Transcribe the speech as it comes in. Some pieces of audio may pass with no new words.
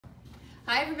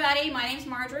Hi everybody, my name is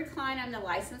Marjorie Klein. I'm the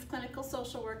licensed clinical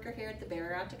social worker here at the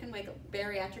Bariatric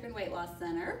and Weight Loss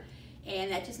Center.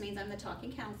 And that just means I'm the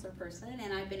talking counselor person,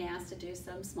 and I've been asked to do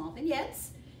some small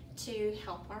vignettes to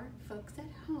help our folks at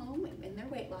home in their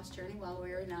weight loss journey while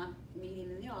we're not meeting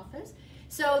in the office.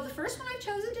 So the first one I've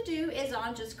chosen to do is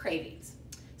on just cravings.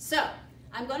 So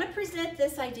I'm going to present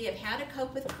this idea of how to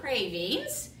cope with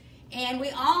cravings. And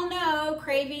we all know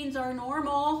cravings are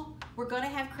normal. We're going to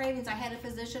have cravings. I had a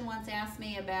physician once ask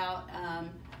me about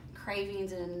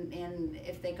cravings and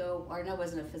if they go, or no, it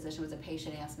wasn't a physician, it was a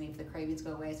patient asked me if the cravings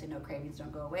go away. I said, no, cravings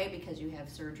don't go away because you have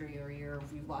surgery or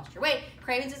you've lost your weight.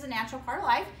 Cravings is a natural part of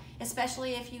life,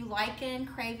 especially if you liken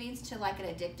cravings to like an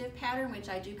addictive pattern, which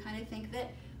I do kind of think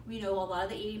that, you know, a lot of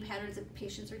the eating patterns that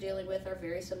patients are dealing with are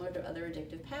very similar to other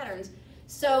addictive patterns.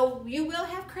 So you will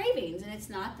have cravings, and it's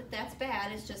not that that's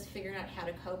bad, it's just figuring out how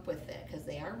to cope with it because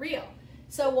they are real.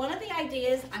 So one of the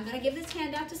ideas, I'm going to give this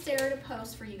handout to Sarah to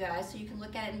post for you guys so you can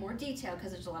look at it in more detail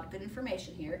because there's a lot of good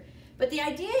information here. But the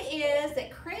idea is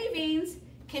that cravings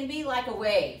can be like a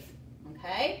wave,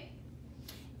 okay?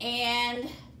 And,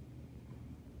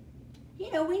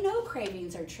 you know, we know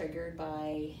cravings are triggered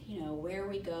by, you know, where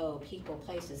we go, people,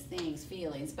 places, things,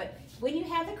 feelings. But when you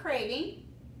have the craving,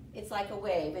 it's like a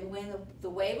wave. And when the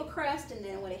wave will crest, and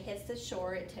then when it hits the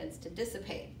shore, it tends to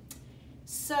dissipate.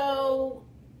 So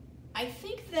I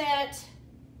think that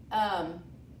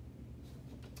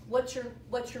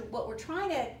what we're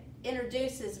trying to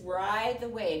introduce is ride the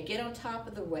wave, get on top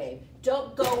of the wave.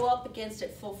 Don't go up against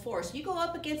it full force. You go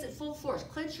up against it full force,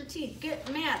 clench your teeth, get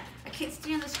mad, I can't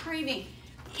stand this craving.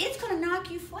 It's gonna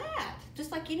knock you flat,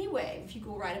 just like any wave if you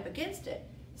go right up against it.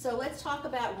 So let's talk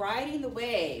about riding the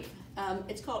wave.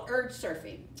 It's called urge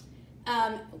surfing.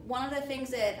 One of the things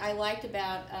that I liked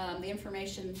about the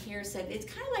information here said it's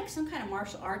kind of like some kind of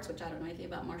martial arts, which I don't know anything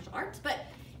about martial arts, but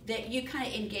that you kind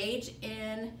of engage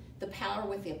in the power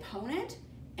with the opponent,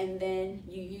 and then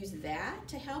you use that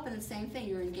to help. And the same thing,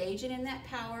 you're engaging in that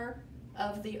power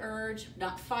of the urge,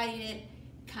 not fighting it,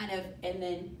 kind of, and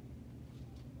then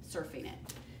surfing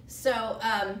it. So,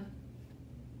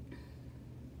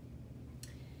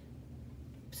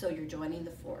 so you're joining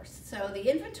the force. So the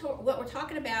inventory, what we're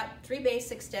talking about, 3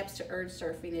 basic steps to urge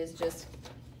surfing is just,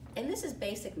 and this is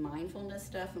basic mindfulness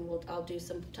stuff, and I'll do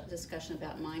some discussion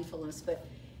about mindfulness, but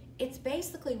it's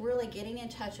basically really getting in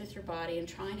touch with your body and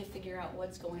trying to figure out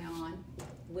what's going on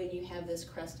when you have this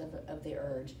crest of the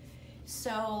urge.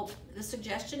 So the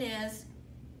suggestion is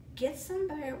get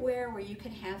somewhere where you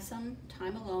can have some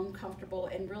time alone, comfortable,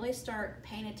 and really start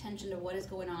paying attention to what is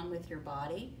going on with your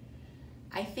body.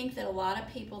 I think that a lot of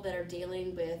people that are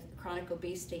dealing with chronic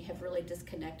obesity have really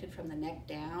disconnected from the neck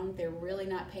down. They're really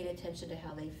not paying attention to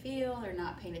how they feel. They're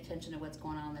not paying attention to what's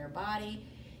going on in their body.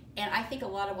 And I think a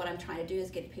lot of what I'm trying to do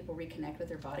is get people reconnect with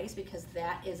their bodies, because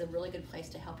that is a really good place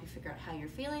to help you figure out how you're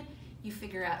feeling. You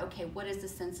figure out, okay, what is the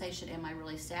sensation? Am I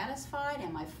really satisfied?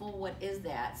 Am I full? What is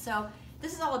that? So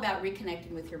this is all about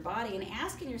reconnecting with your body and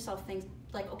asking yourself things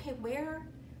like, okay,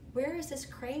 where is this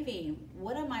craving?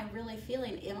 What am I really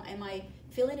feeling? Am I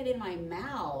feeling it in my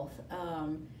mouth?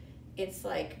 It's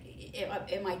like,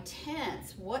 am I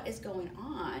tense? What is going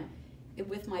on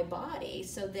with my body,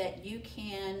 so that you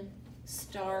can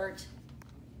start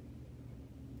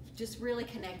just really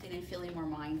connecting and feeling more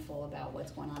mindful about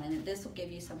what's going on. And this will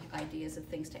give you some ideas of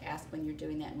things to ask when you're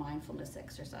doing that mindfulness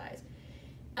exercise.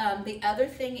 The other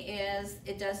thing is,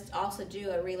 it does also do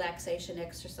a relaxation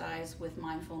exercise with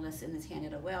mindfulness in this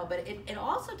handout as well, but it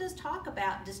also does talk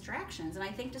about distractions, and I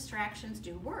think distractions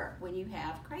do work when you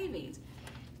have cravings.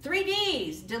 3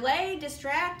 Ds, delay,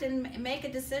 distract, and make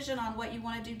a decision on what you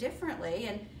want to do differently.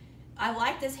 And I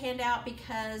like this handout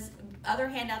because other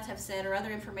handouts have said, or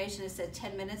other information has said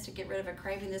 10 minutes to get rid of a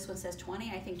craving. This one says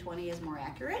 20. I think 20 is more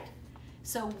accurate.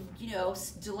 So, you know,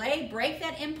 delay, break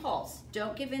that impulse.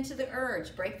 Don't give in to the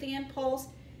urge. Break the impulse.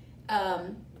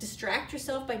 Distract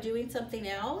yourself by doing something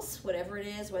else, whatever it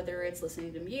is, whether it's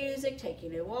listening to music,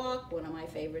 taking a walk. One of my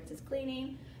favorites is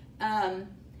cleaning. And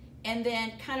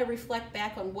then kind of reflect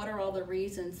back on what are all the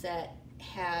reasons that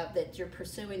you're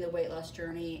pursuing the weight loss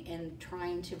journey and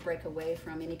trying to break away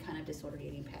from any kind of disordered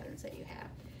eating patterns that you have.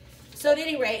 So at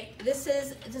any rate, this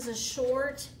is a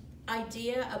short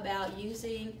idea about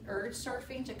using urge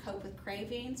surfing to cope with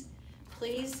cravings.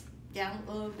 Please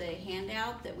download the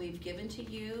handout that we've given to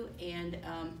you, and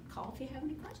call if you have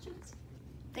any questions.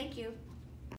 Thank you.